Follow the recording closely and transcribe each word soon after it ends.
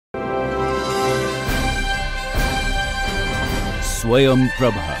Swayam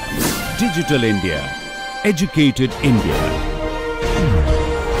Prabha. Digital India. Educated India.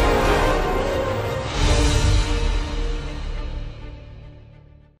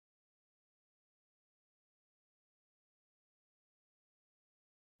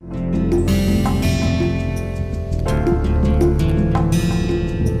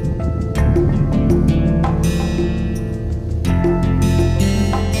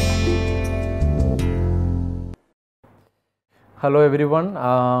 Hello everyone,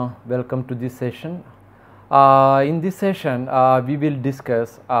 welcome to this session. In this session, we will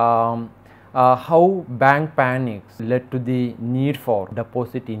discuss how bank panics led to the need for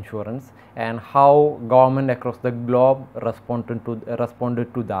deposit insurance and how government across the globe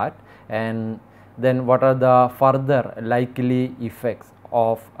responded to that, and then what are the further likely effects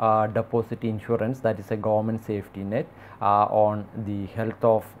of deposit insurance, that is a government safety net, on the health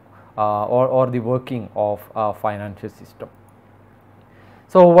of or the working of financial system.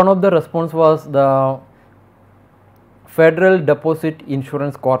 So, one of the response was the Federal Deposit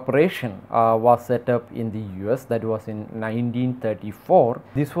Insurance Corporation was set up in the US, that was in 1934.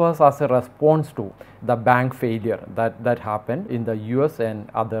 This was as a response to the bank failure that happened in the US and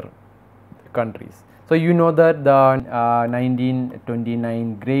other countries. So, you know that the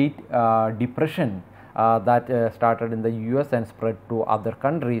 1929 Great Depression that started in the US and spread to other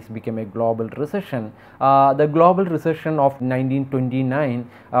countries became a global recession. The global recession of 1929,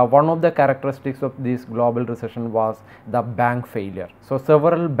 one of the characteristics of this global recession was the bank failure. So,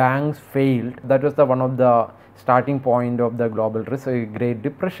 several banks failed. That was one of the starting point of the global Great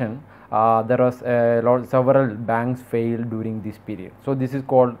Depression. There was several banks failed during this period. So, this is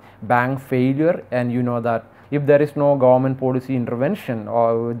called bank failure, and you know that if there is no government policy intervention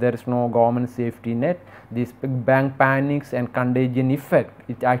or there is no government safety net, this bank panics and contagion effect,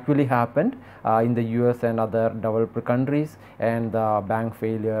 it actually happened in the US and other developed countries, and the bank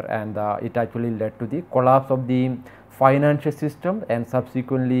failure, and it actually led to the collapse of the financial system, and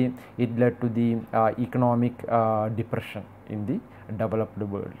subsequently it led to the economic depression in the developed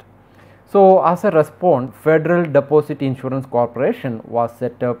world. So, as a response, Federal Deposit Insurance Corporation was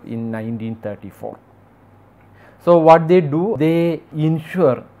set up in 1934. So, what they do, they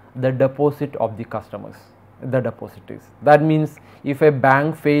insure the deposit of the customers, the depositors. That means if a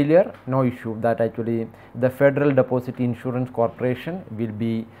bank failure, no issue, that actually the Federal Deposit Insurance Corporation will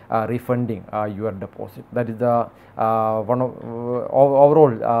be refunding your deposit. That is the one of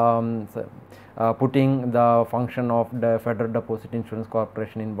overall putting the function of the Federal Deposit Insurance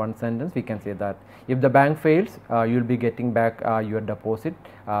Corporation in one sentence, we can say that if the bank fails, you will be getting back your deposit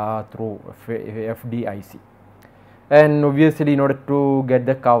through FDIC. And obviously, in order to get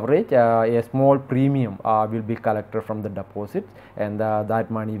the coverage, a small premium will be collected from the deposit, and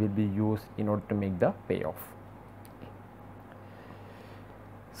that money will be used in order to make the payoff.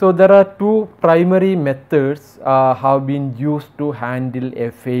 So, there are two primary methods have been used to handle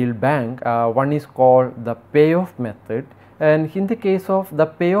a failed bank. One is called the payoff method, and in the case of the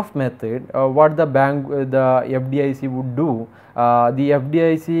payoff method, what the FDIC would do, the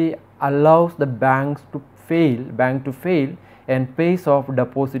FDIC allows the banks to fail and pays off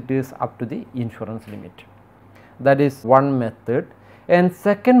depositors up to the insurance limit. That is one method. And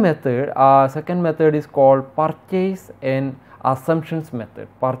second method is called purchase and assumptions method.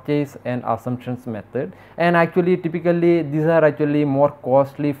 And actually, typically these are actually more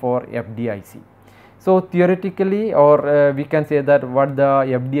costly for FDIC. So, theoretically, or we can say that what the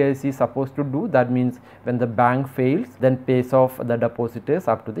FDIC is supposed to do, that means when the bank fails, then pays off the depositors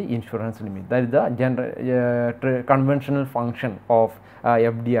up to the insurance limit. That is the conventional function of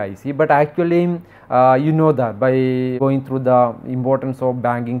FDIC. But actually, you know that by going through the importance of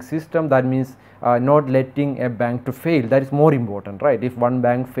banking system, that means not letting a bank to fail, that is more important, right? If one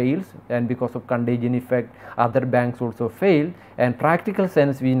bank fails and because of contagion effect other banks also fail, and practical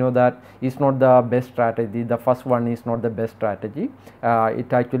sense we know that is not the best strategy. The first one is not the best strategy.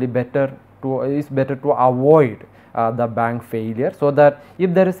 It actually better to avoid the bank failure, so that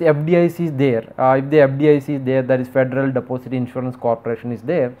if there is FDIC is there, if the FDIC is there, that is Federal Deposit Insurance Corporation is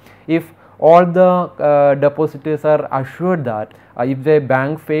there, if all the depositors are assured that if the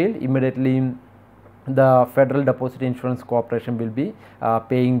bank fail, immediately the Federal Deposit Insurance Corporation will be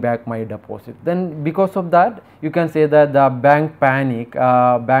paying back my deposit. Then because of that, you can say that the bank panic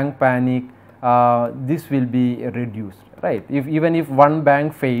this will be reduced, right? Even if one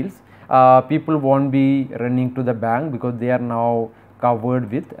bank fails, people won't be running to the bank because they are now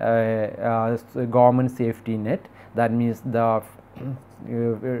covered with government safety net, that means the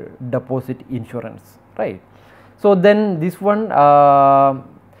deposit insurance, right? So, then this one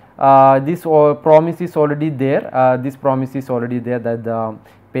this promise is already there, this promise is already there, that the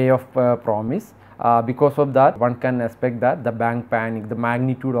payoff promise. Because of that, one can expect that the bank panic, the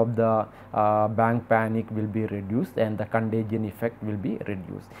magnitude of the bank panic will be reduced and the contagion effect will be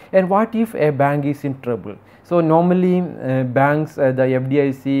reduced. And what if a bank is in trouble? So normally banks, the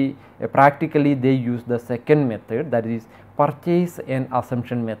FDIC, practically they use the second method, that is purchase and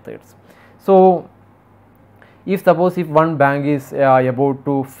assumption methods. So if suppose if one bank is about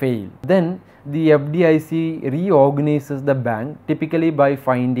to fail, then the FDIC reorganizes the bank, typically by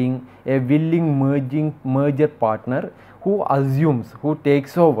finding a willing merger partner who assumes, who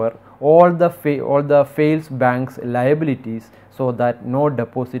takes over all the failed bank's liabilities, so that no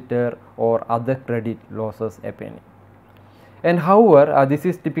depositor or other credit loses a penny. And however, this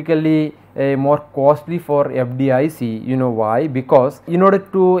is typically more costly for FDIC. You know why? Because in order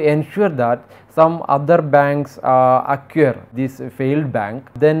to ensure that some other banks acquire this failed bank,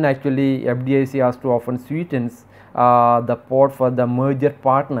 then actually FDIC has to often sweetens the pot for the merger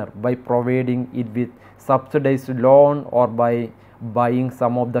partner by providing it with subsidized loan or by buying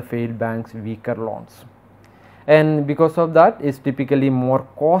some of the failed banks' weaker loans. And because of that, is typically more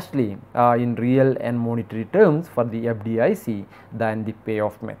costly in real and monetary terms for the FDIC than the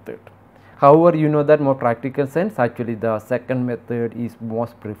payoff method. However, you know that more practical sense, actually the second method is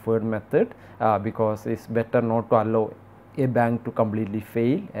most preferred method, because it is better not to allow a bank to completely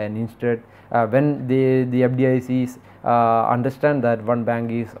fail, and instead when the FDIC is understand that one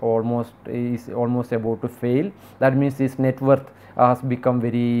bank is almost about to fail, that means its net worth has become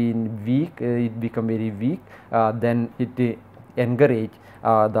very weak, then it encourage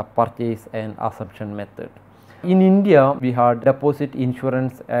the purchase and assumption method. In India, we had Deposit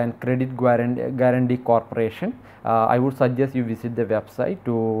Insurance and Credit Guarantee Corporation. I would suggest you visit the website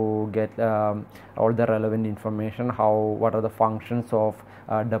to get all the relevant information, what are the functions of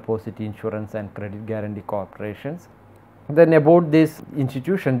Deposit Insurance and Credit Guarantee Corporations. Then about this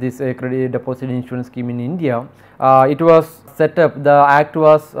institution, this credit deposit insurance scheme in India, it was set up, the act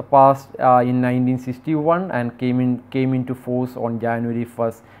was passed in 1961 and came into force on January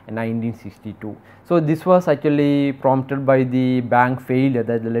 1st 1962. So this was actually prompted by the bank failure,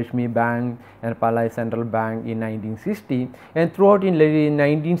 that the Lakshmi Bank and Palai Central Bank in 1960, and throughout in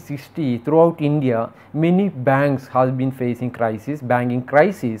 1960 throughout India many banks has been facing banking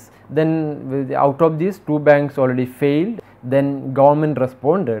crisis. Then out of these, 2 banks already failed. Then government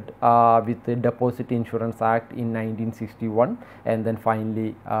responded with the Deposit Insurance Act in 1961, and then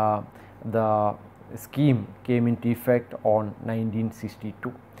finally the scheme came into effect on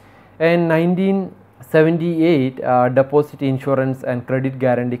 1962. In 1978, Deposit Insurance and Credit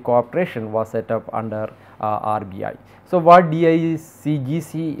Guarantee Corporation was set up under RBI. So what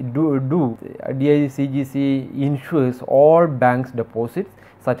DICGC do? DICGC insures all banks' deposits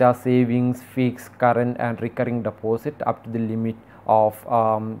such as savings, fixed, current and recurring deposit up to the limit of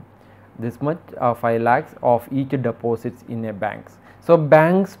this much 5 lakhs of each deposits in a banks. So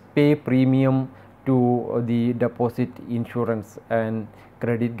banks pay premium to the Deposit Insurance and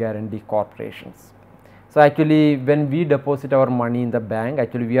Credit Guarantee Corporations. So actually when we deposit our money in the bank,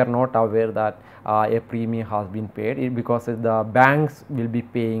 actually we are not aware that a premium has been paid, because the banks will be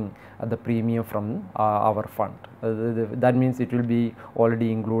paying the premium from our fund. That means it will be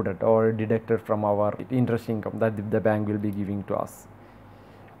already included or deducted from our interest income that the bank will be giving to us.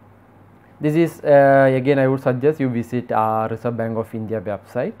 This is again I would suggest you visit Reserve Bank of India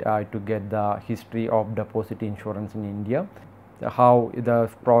website to get the history of deposit insurance in India, how the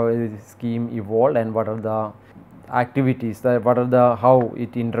scheme evolved and what are the activities, how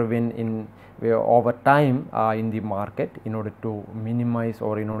it intervene in over time in the market in order to minimize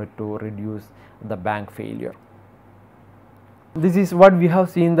or in order to reduce the bank failure. This is what we have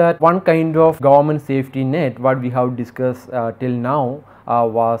seen, that one kind of government safety net what we have discussed till now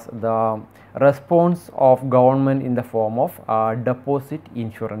was the response of government in the form of deposit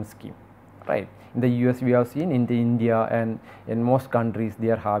insurance scheme, right. In the US we have seen, in the India and in most countries they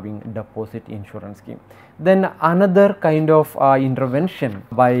are having deposit insurance scheme. Then another kind of intervention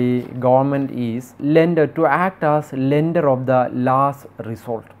by government is lender, to act as lender of the last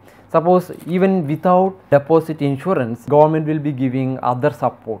resort. Suppose even without deposit insurance, government will be giving other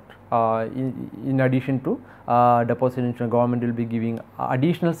support. In addition to deposit insurance, government will be giving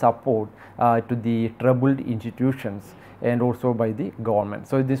additional support to the troubled institutions and also by the government.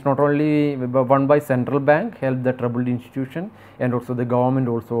 So this not only one by central bank help the troubled institution, and also the government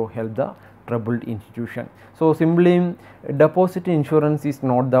also help the troubled institution. So simply deposit insurance is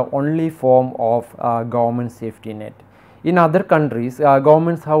not the only form of government safety net. In other countries,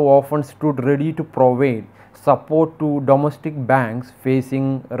 governments have often stood ready to provide support to domestic banks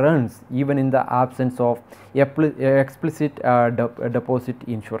facing runs even in the absence of explicit deposit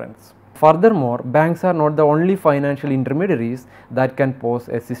insurance. Furthermore, banks are not the only financial intermediaries that can pose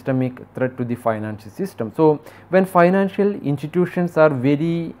a systemic threat to the financial system. So, when financial institutions are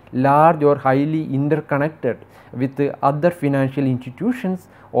very large or highly interconnected with other financial institutions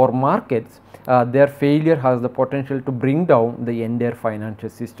or markets, their failure has the potential to bring down the entire financial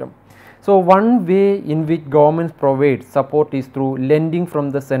system. So, one way in which governments provide support is through lending from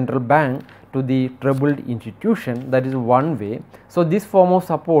the central bank to the troubled institution, that is one way. So, this form of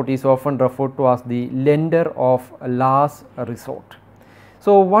support is often referred to as the lender of last resort.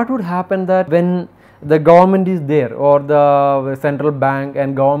 So, what would happen that when the government is there or the central bank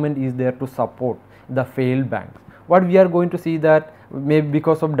and government is there to support the failed banks, what we are going to see that maybe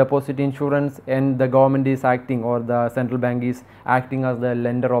because of deposit insurance and the government is acting or the central bank is acting as the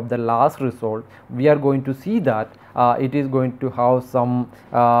lender of the last resort, we are going to see that it is going to have some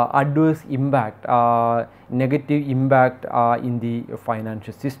adverse impact, negative impact in the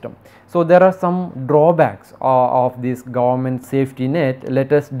financial system. So, there are some drawbacks of this government safety net.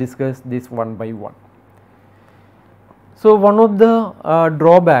 Let us discuss this one by one. So, one of the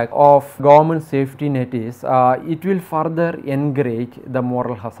drawback of government safety net is it will further encourage the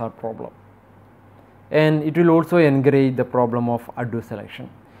moral hazard problem, and it will also encourage the problem of adverse selection.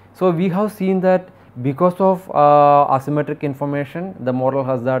 So, we have seen that because of asymmetric information, the moral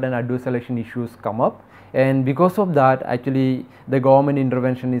hazard and adverse selection issues come up, and because of that actually the government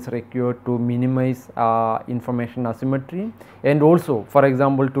intervention is required to minimize information asymmetry, and also for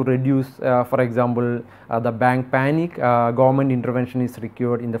example to reduce for example the bank panic, government intervention is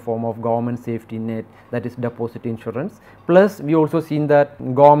required in the form of government safety net, that is deposit insurance. Plus we also seen that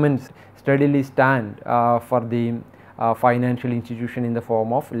governments steadily stand for the financial institution in the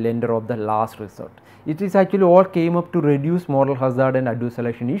form of lender of the last resort. It is actually all came up to reduce moral hazard and adverse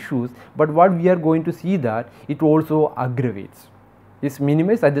selection issues, but what we are going to see that it also aggravates. Is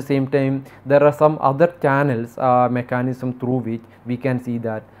minimized. At the same time there are some other channels, mechanism through which we can see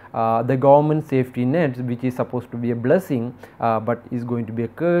that the government safety net, which is supposed to be a blessing but is going to be a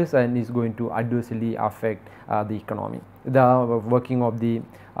curse and is going to adversely affect the economy, the working of the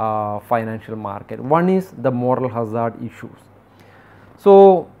financial market. One is the moral hazard issues.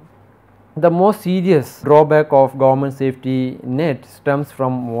 So, the most serious drawback of government safety net stems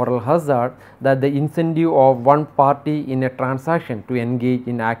from moral hazard, that the incentive of one party in a transaction to engage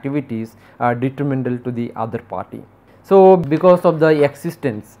in activities are detrimental to the other party. So, because of the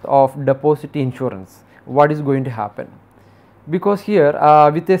existence of deposit insurance, what is going to happen? Because here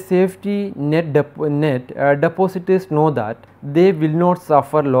with a safety net, depositors know that they will not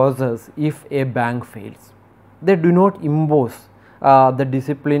suffer losses if a bank fails. They do not impose the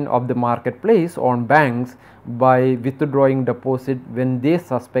discipline of the marketplace on banks by withdrawing deposit when they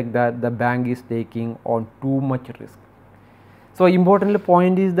suspect that the bank is taking on too much risk. So, important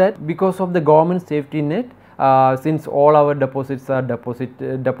point is that because of the government safety net, since all our deposits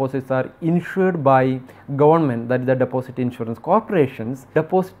are insured by government, that is the deposit insurance corporations,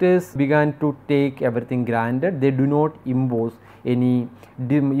 depositors began to take everything granted. They do not impose any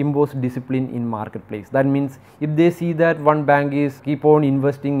discipline in marketplace. That means if they see that one bank is keep on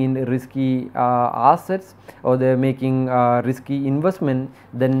investing in risky assets or they are making risky investment,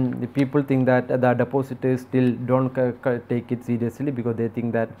 then the people think that the depositors still don't take it seriously, because they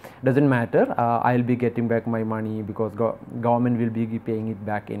think that doesn't matter, I will be getting back my money because government will be paying it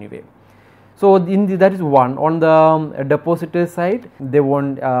back anyway. So, that is one. On the depositor side, they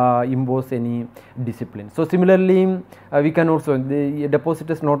won't impose any discipline. So, similarly we can also, the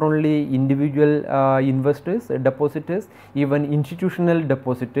depositors, not only individual investors, depositors, even institutional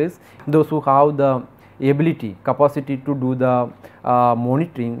depositors, those who have the capacity to do the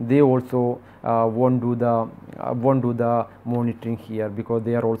monitoring, they also won't do the monitoring here, because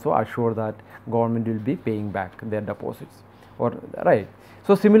they are also assured that government will be paying back their deposits, or right.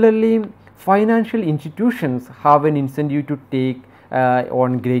 So, similarly financial institutions have an incentive to take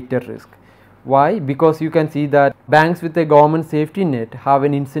on greater risk. Why? Because you can see that banks with a government safety net have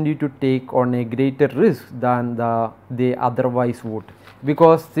an incentive to take on a greater risk than they otherwise would,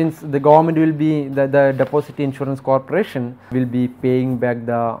 because since the government will be the deposit insurance corporation will be paying back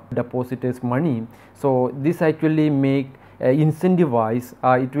the depositors money. So, this actually make incentivize,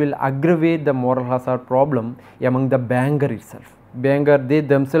 it will aggravate the moral hazard problem among the banker itself. Banker, they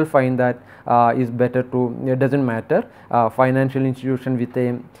themselves find that is better to, it does not matter, financial institution with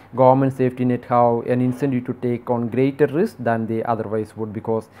a government safety net have an incentive to take on greater risk than they otherwise would,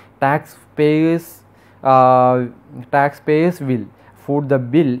 because taxpayers will foot the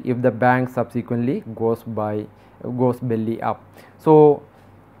bill if the bank subsequently goes belly up. So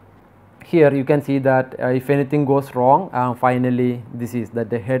here you can see that if anything goes wrong, finally this is that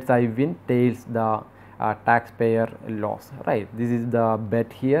the heads I win, tails the taxpayer loss, right. This is the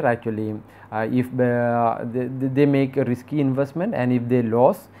bet here actually. If they make a risky investment and if they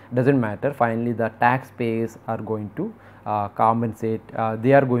lose, doesn't matter, finally the taxpayers are going to compensate,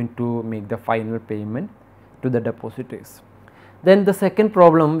 they are going to make the final payment to the depositors. Then the second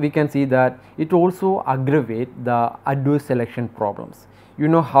problem, we can see that it also aggravates the adverse selection problems. You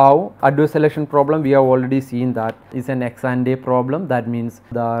know how adverse selection problem, we have already seen that is an ex ante problem. That means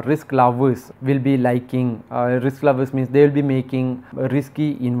the risk lovers will be liking, risk lovers means they will be making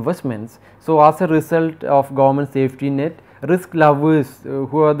risky investments. So as a result of government safety net, risk lovers,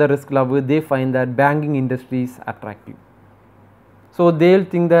 who are the risk lovers, they find that banking industry is attractive. So they will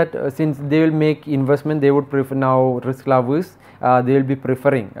think that since they will make investment, they would prefer, now risk lovers, they will be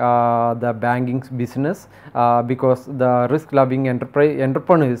preferring the banking business because the risk loving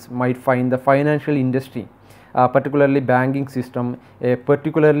entrepreneurs might find the financial industry, particularly banking system, a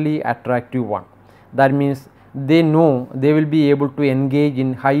particularly attractive one. That means they know they will be able to engage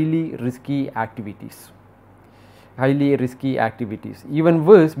in highly risky activities. Even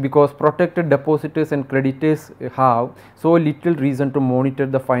worse, because protected depositors and creditors have so little reason to monitor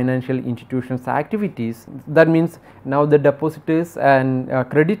the financial institutions activities. That means now the depositors and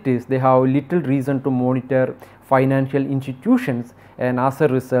creditors, they have little reason to monitor financial institutions, and as a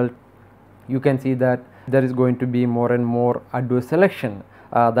result you can see that there is going to be more and more adverse selection.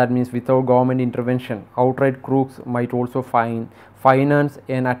 That means without government intervention, outright crooks might also finance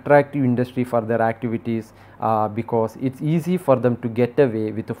an attractive industry for their activities because it is easy for them to get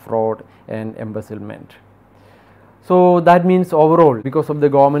away with fraud and embezzlement. So that means overall, because of the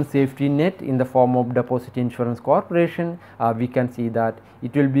government safety net in the form of Deposit Insurance Corporation, we can see that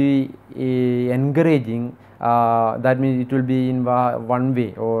it will be encouraging, that means it will be in one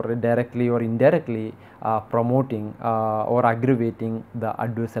way or directly or indirectly promoting or aggravating the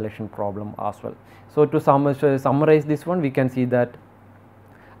adverse selection problem as well. So to summarize this one, we can see that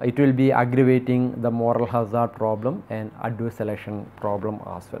it will be aggravating the moral hazard problem and adverse selection problem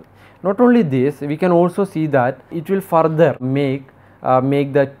as well. Not only this, we can also see that it will further make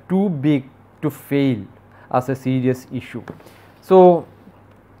the too big to fail as a serious issue. So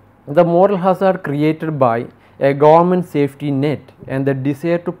the moral hazard created by a government safety net and the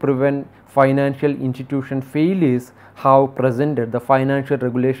desire to prevent financial institution failures have presented the financial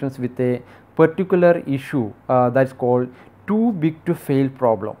regulations with a particular issue that is called too big to fail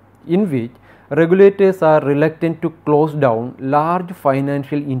problem, in which regulators are reluctant to close down large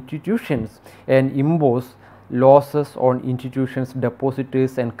financial institutions and impose losses on institutions,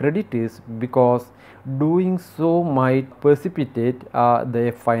 depositors and creditors, because doing so might precipitate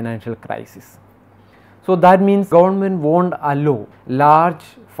the financial crisis. So that means government won't allow large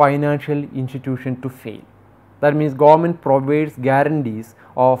financial institution to fail. That means government provides guarantees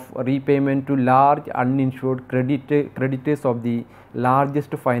of repayment to large uninsured creditors of the largest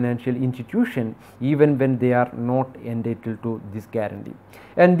financial institution, even when they are not entitled to this guarantee.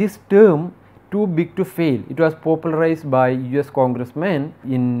 And this term too big to fail, it was popularized by US congressman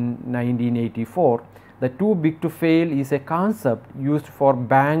in 1984. The too big to fail is a concept used for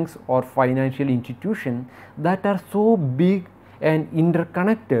banks or financial institutions that are so big and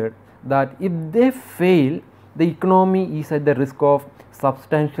interconnected that if they fail, the economy is at the risk of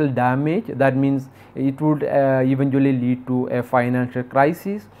substantial damage. That means it would eventually lead to a financial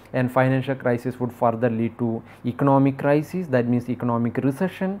crisis, and financial crisis would further lead to economic crisis, that means economic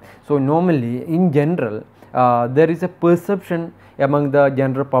recession. So normally in general there is a perception among the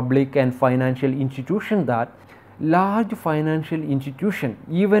general public and financial institution that large financial institution,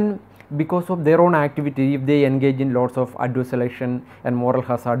 even because of their own activity, if they engage in lots of adverse selection and moral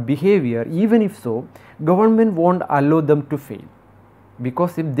hazard behavior, even if so, government won't allow them to fail,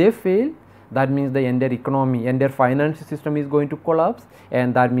 because if they fail, that means the entire economy and their financial system is going to collapse,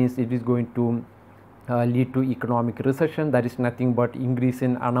 and that means it is going to lead to economic recession. That is nothing but increase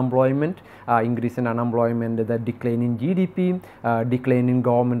in unemployment, the decline in GDP, decline in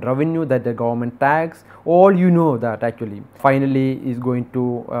government revenue, that the government tax, all you know that actually finally is going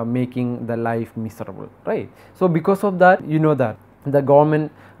to making the life miserable, right. So because of that, you know that the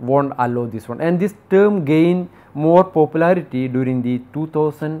government won't allow this one, and this term gained more popularity during the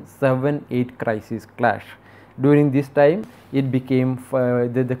 2007-8 crisis clash. During this time it became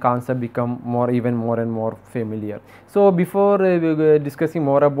the concept become even more and more familiar. So before discussing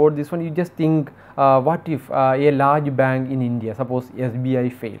more about this one, you just think what if a large bank in India, suppose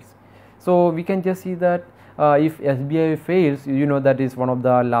SBI fails. So we can just see that if SBI fails, you know that is one of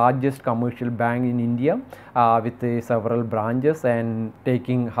the largest commercial bank in India with several branches and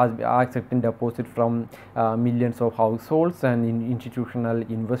accepting deposit from millions of households and institutional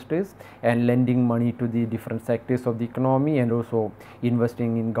investors and lending money to the different sectors of the economy and also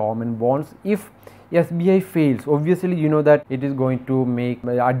investing in government bonds. If SBI fails, obviously you know that it is going to make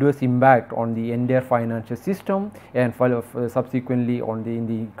adverse impact on the entire financial system and subsequently on in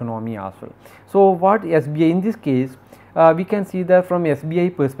the economy as well. So what SBI in this case, we can see that from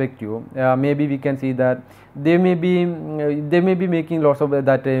SBI perspective, maybe we can see that they may be making lots of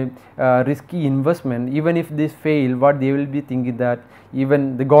that risky investment. Even if this fail, what they will be thinking that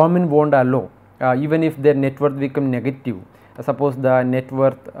even the government won't allow, even if their net worth become negative. Suppose the net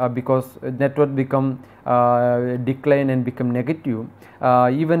worth because net worth become decline and become negative,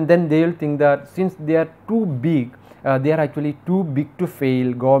 even then they will think that since they are too big, they are actually too big to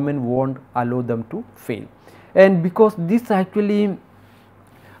fail, government won't allow them to fail. And because this actually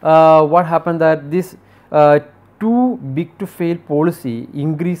what happened that this too big to fail policy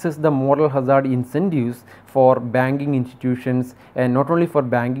increases the moral hazard incentives for banking institutions, and not only for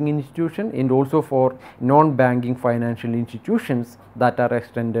banking institutions and also for non-banking financial institutions that are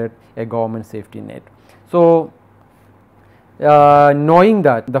extended a government safety net. So knowing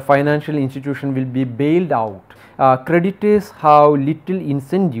that the financial institution will be bailed out, creditors have little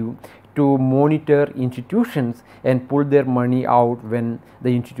incentive to monitor institutions and pull their money out when the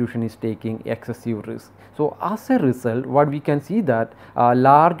institution is taking excessive risk. So as a result, what we can see that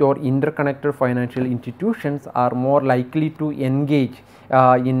large or interconnected financial institutions are more likely to engage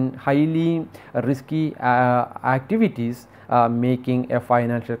in highly risky activities, making a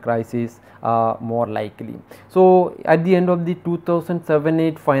financial crisis more likely. So at the end of the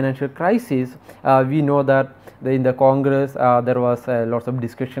 2007-8 financial crisis, we know that in the Congress there was lots of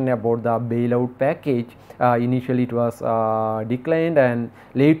discussion about the bailout package. Initially it was declined, and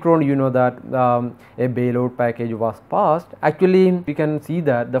later on you know that a bailout package was passed. Actually we can see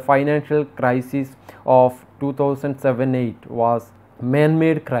that the financial crisis of 2007-8 was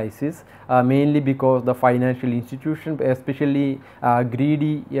man-made crisis, mainly because the financial institution, especially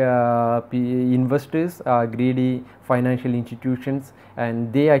greedy investors, greedy financial institutions,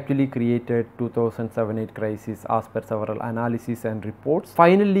 and they actually created 2007-8 crisis as per several analysis and reports.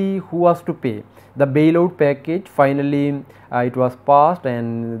 Finally, who was to pay? The bailout package, finally it was passed,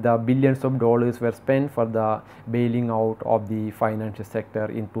 and the billions of dollars were spent for the bailing out of the financial sector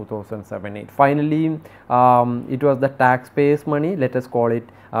in 2007-8. Finally, it was the taxpayers' money, let us call it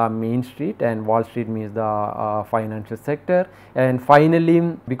Main Street, and Wall Street means the financial sector. And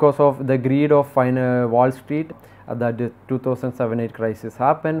finally, because of the greed of Wall Street, the 2007-8 crisis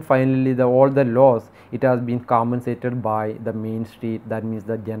happened. Finally, all the loss, it has been compensated by the Main Street, that means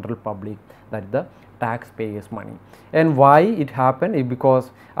the general public, that is the taxpayers' money. And why it happened?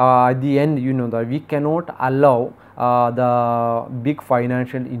 Because at the end you know that we cannot allow the big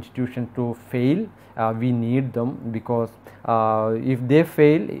financial institution to fail. We need them, because if they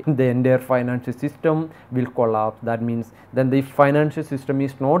fail, the entire financial system will collapse. That means then the financial system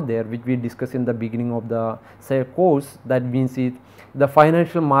is not there, which we discussed in the beginning of the course. That means the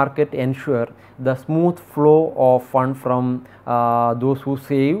financial market ensure the smooth flow of fund from those who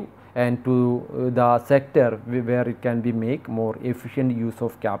save and to the sector where it can be make more efficient use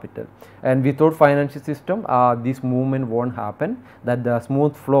of capital. And without financial system, this movement won't happen, that the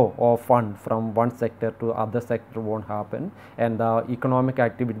smooth flow of fund from one sector to other sector won't happen, and the economic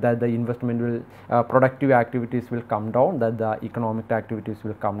activity, that the investment will productive activities will come down, that the economic activities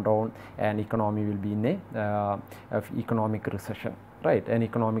will come down, and economy will be in a economic recession. Right, an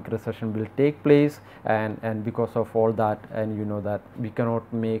economic recession will take place, and because of all that, and you know that we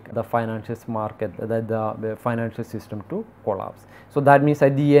cannot make the financial market, that the financial system to collapse. So that means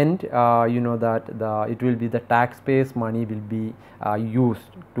at the end you know that it will be the taxpayers' money will be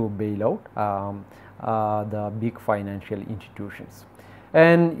used to bail out the big financial institutions.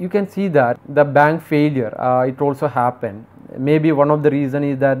 And you can see that the bank failure, it also happened. Maybe one of the reason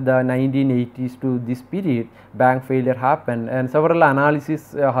is that the 1980s to this period bank failure happened, and several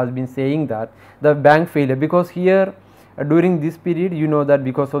analysis has been saying that the bank failure, because here during this period you know that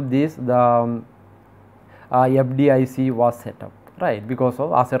because of this the FDIC was set up, right, because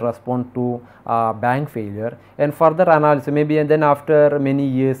of as a response to bank failure. And further analysis maybe, and then after many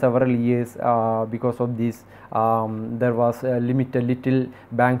years, several years, because of this there was a little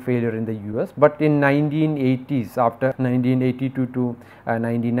bank failure in the US. But in 1980s, after 1982 to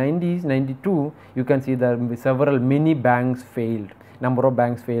 1990s, 92, you can see that many banks failed. number of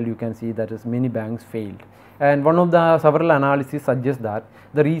banks failed, you can see that is many banks failed. And one of the several analyses suggests that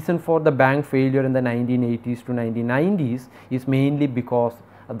the reason for the bank failure in the 1980s to 1990s is mainly because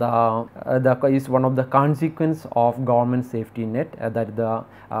is one of the consequence of government safety net, that the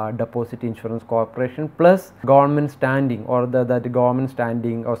deposit insurance corporation plus government standing, or that government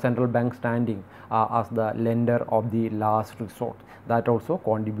standing or central bank standing as the lender of the last resort, that also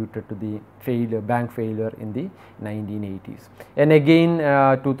contributed to the bank failure in the 1980s. And again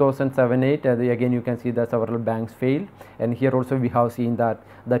 2007-8 again you can see that several banks failed, and here also we have seen that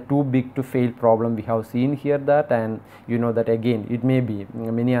the too big to fail problem we have seen here, that, and you know that again it may be,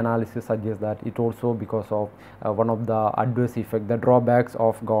 many analysis suggest that it also because of one of the adverse effect, the drawbacks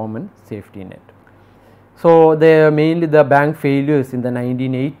of government safety net. So mainly the bank failures in the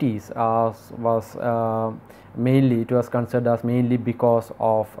 1980s was mainly, it was considered as mainly because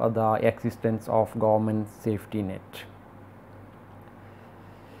of the existence of government safety net.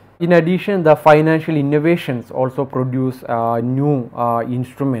 In addition, the financial innovations also produce new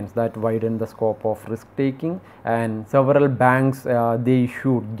instruments that widen the scope of risk taking, and several banks they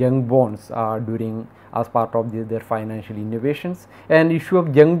issued junk bonds during as part of their financial innovations. And issue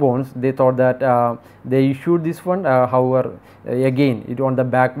of junk bonds, they thought that they issued this one, however again it on the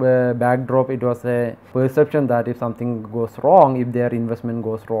backdrop, it was a perception that if something goes wrong, if their investment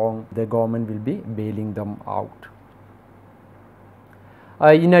goes wrong, the government will be bailing them out.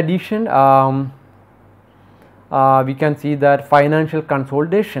 In addition, we can see that financial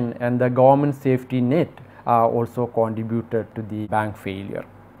consolidation and the government safety net also contributed to the bank failure.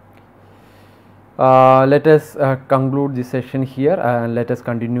 Let us conclude this session here, and let us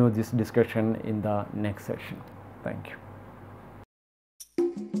continue this discussion in the next session. Thank you.